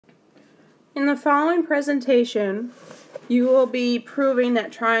In the following presentation, you will be proving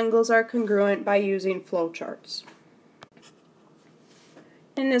that triangles are congruent by using flowcharts.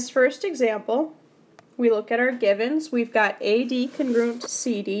 In this first example, we look at our givens. We've got AD congruent to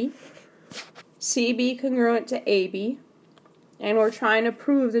CD, CB congruent to AB, and we're trying to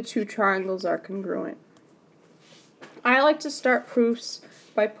prove the two triangles are congruent. I like to start proofs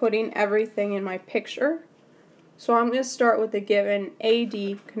by putting everything in my picture. So I'm going to start with the given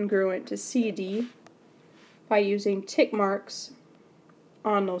AD congruent to CD by using tick marks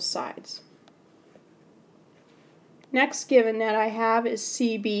on those sides. Next given that I have is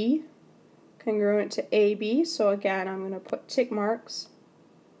CB congruent to AB, so again I'm going to put tick marks.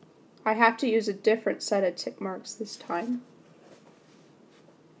 I have to use a different set of tick marks this time.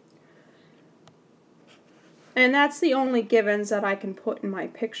 And that's the only givens that I can put in my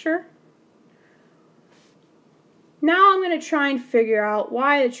picture. Now I'm going to try and figure out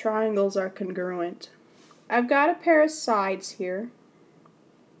why the triangles are congruent. I've got a pair of sides here.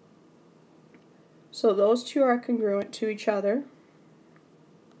 So those two are congruent to each other.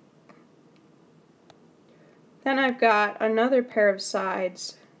 Then I've got another pair of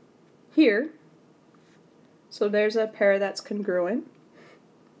sides here. So there's a pair that's congruent.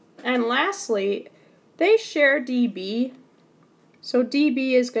 And lastly, they share dB. So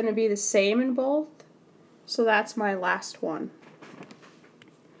dB is going to be the same in both. So that's my last one.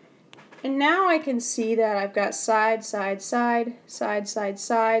 And now I can see that I've got side, side, side, side, side,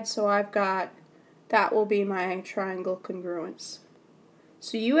 side. So I've got, that will be my triangle congruence.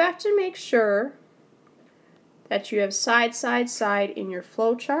 So you have to make sure that you have side, side, side in your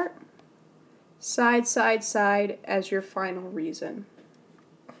flow chart, side, side, side as your final reason.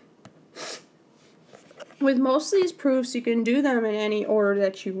 With most of these proofs, you can do them in any order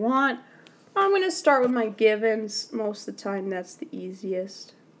that you want. I'm going to start with my givens. Most of the time that's the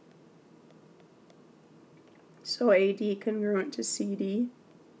easiest. So AD congruent to CD,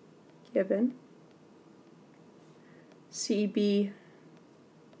 given. CB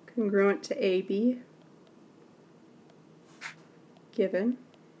congruent to AB, given.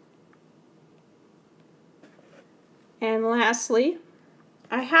 And lastly,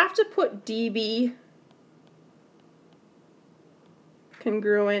 I have to put DB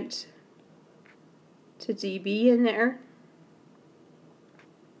congruent to dB in there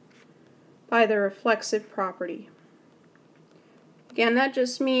by the reflexive property. Again, that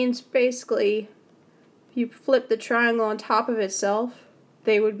just means basically if you flip the triangle on top of itself,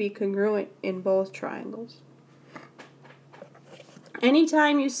 they would be congruent in both triangles.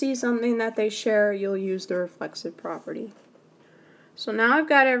 Anytime you see something that they share, you'll use the reflexive property. So now I've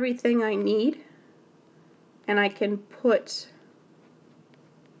got everything I need, and I can put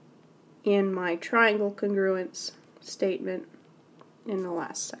in my triangle congruence statement in the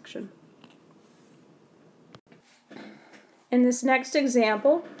last section. In this next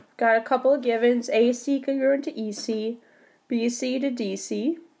example, got a couple of givens, AC congruent to EC, BC to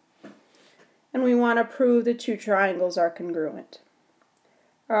DC, and we want to prove the two triangles are congruent.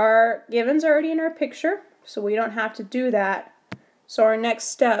 Our givens are already in our picture, so we don't have to do that. So our next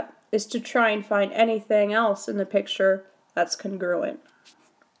step is to try and find anything else in the picture that's congruent.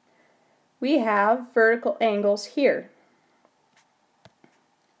 We have vertical angles here.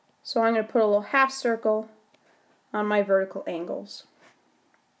 So I'm going to put a little half circle on my vertical angles.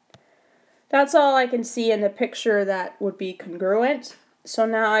 That's all I can see in the picture that would be congruent. So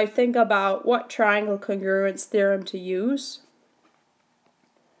now I think about what triangle congruence theorem to use.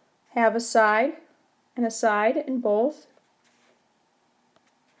 Have a side and a side in both.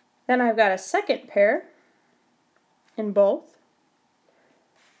 Then I've got a second pair in both.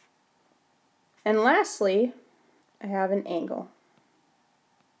 And lastly, I have an angle.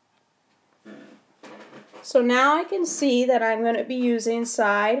 So now I can see that I'm going to be using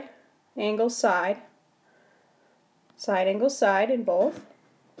side, angle, side, side, angle, side in both.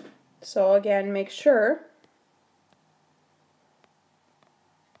 So again, make sure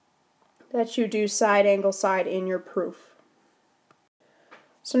that you do side, angle, side in your proof.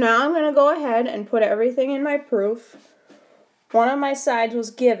 So now I'm going to go ahead and put everything in my proof. One of my sides was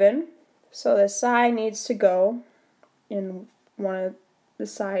given, so the side needs to go in one of the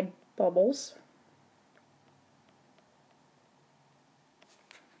side bubbles.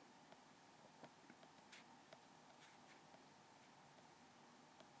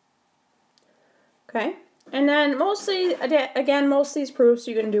 Okay, and then mostly, again, most of these proofs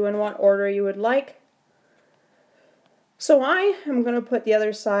you can do in what order you would like. So I am going to put the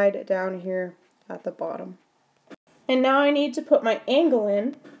other side down here at the bottom. And now I need to put my angle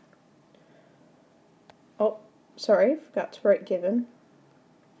in. Oh, sorry, forgot to write given.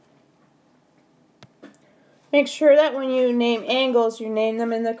 Make sure that when you name angles, you name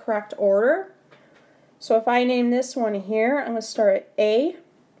them in the correct order. So if I name this one here, I'm going to start at A,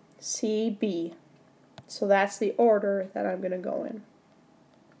 C, B. So that's the order that I'm going to go in.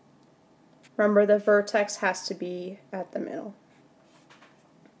 Remember, the vertex has to be at the middle.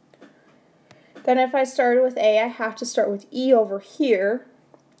 Then if I started with A, I have to start with E over here,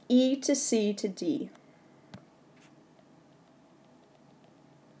 E to C to D.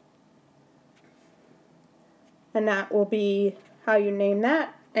 And that will be how you name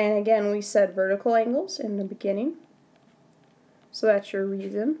that. And again, we said vertical angles in the beginning. So that's your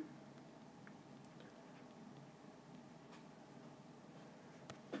reason.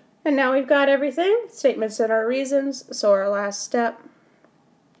 And now we've got everything, statements and our reasons. So our last step,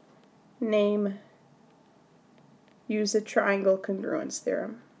 name, use the triangle congruence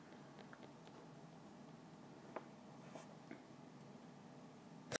theorem.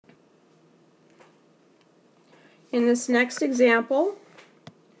 In this next example,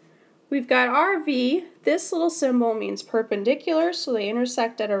 we've got RV. This little symbol means perpendicular, so they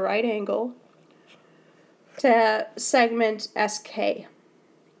intersect at a right angle to segment SK.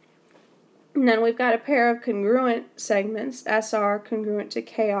 And then we've got a pair of congruent segments, SR congruent to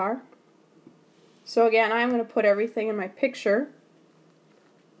KR. So again, I'm going to put everything in my picture.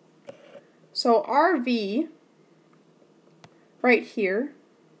 So RV, right here,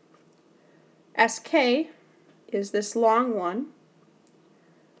 SK is this long one.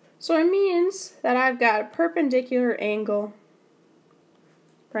 So it means that I've got a perpendicular angle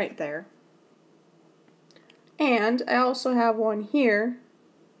right there. And I also have one here.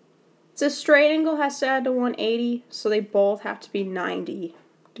 It's a straight angle, has to add to 180, so they both have to be 90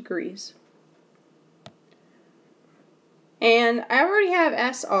 degrees. And I already have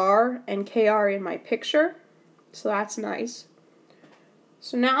SR and KR in my picture, so that's nice.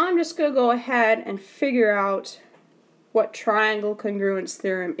 So now I'm just going to go ahead and figure out what triangle congruence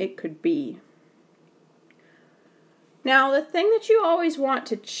theorem it could be. Now, the thing that you always want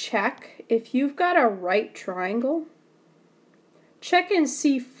to check, if you've got a right triangle, check and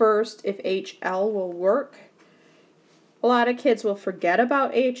see first if HL will work. A lot of kids will forget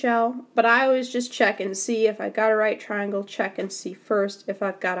about HL, but I always just check and see if I've got a right triangle, check and see first if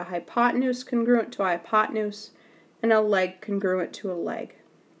I've got a hypotenuse congruent to a hypotenuse and a leg congruent to a leg.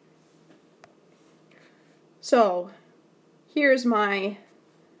 So, here's my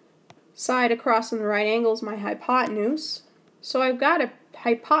side across on the right angle is my hypotenuse. So I've got a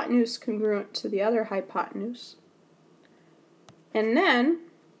hypotenuse congruent to the other hypotenuse. And then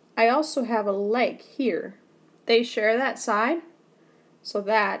I also have a leg here. They share that side, so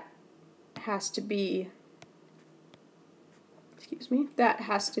that has to be, that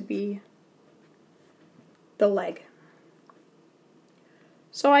has to be the leg.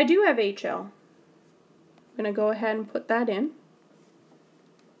 So I do have HL. I'm going to go ahead and put that in.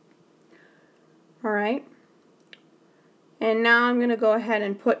 Alright. And now I'm going to go ahead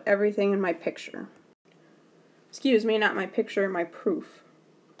and put everything in my picture. Excuse me, not my picture, my proof.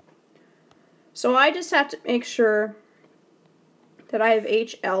 So I just have to make sure that I have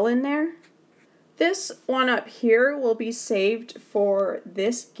HL in there. This one up here will be saved for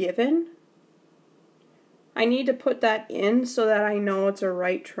this given. I need to put that in so that I know it's a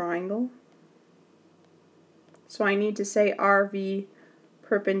right triangle. So I need to say RV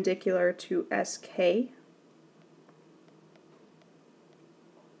perpendicular to SK.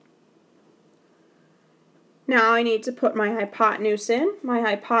 Now I need to put my hypotenuse in. My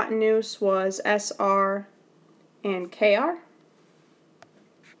hypotenuse was SR and KR.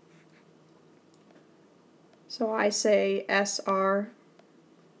 So I say SR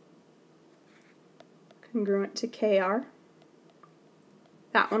congruent to KR.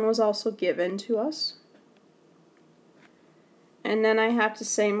 That one was also given to us. And then I have to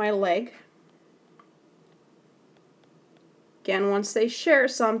say my leg. Again, once they share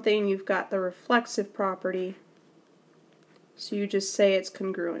something, you've got the reflexive property. So you just say it's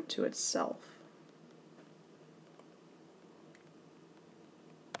congruent to itself.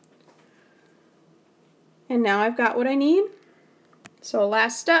 And now I've got what I need. So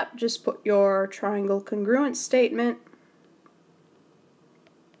last step, just put your triangle congruence statement.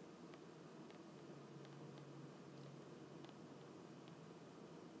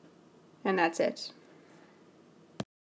 And that's it.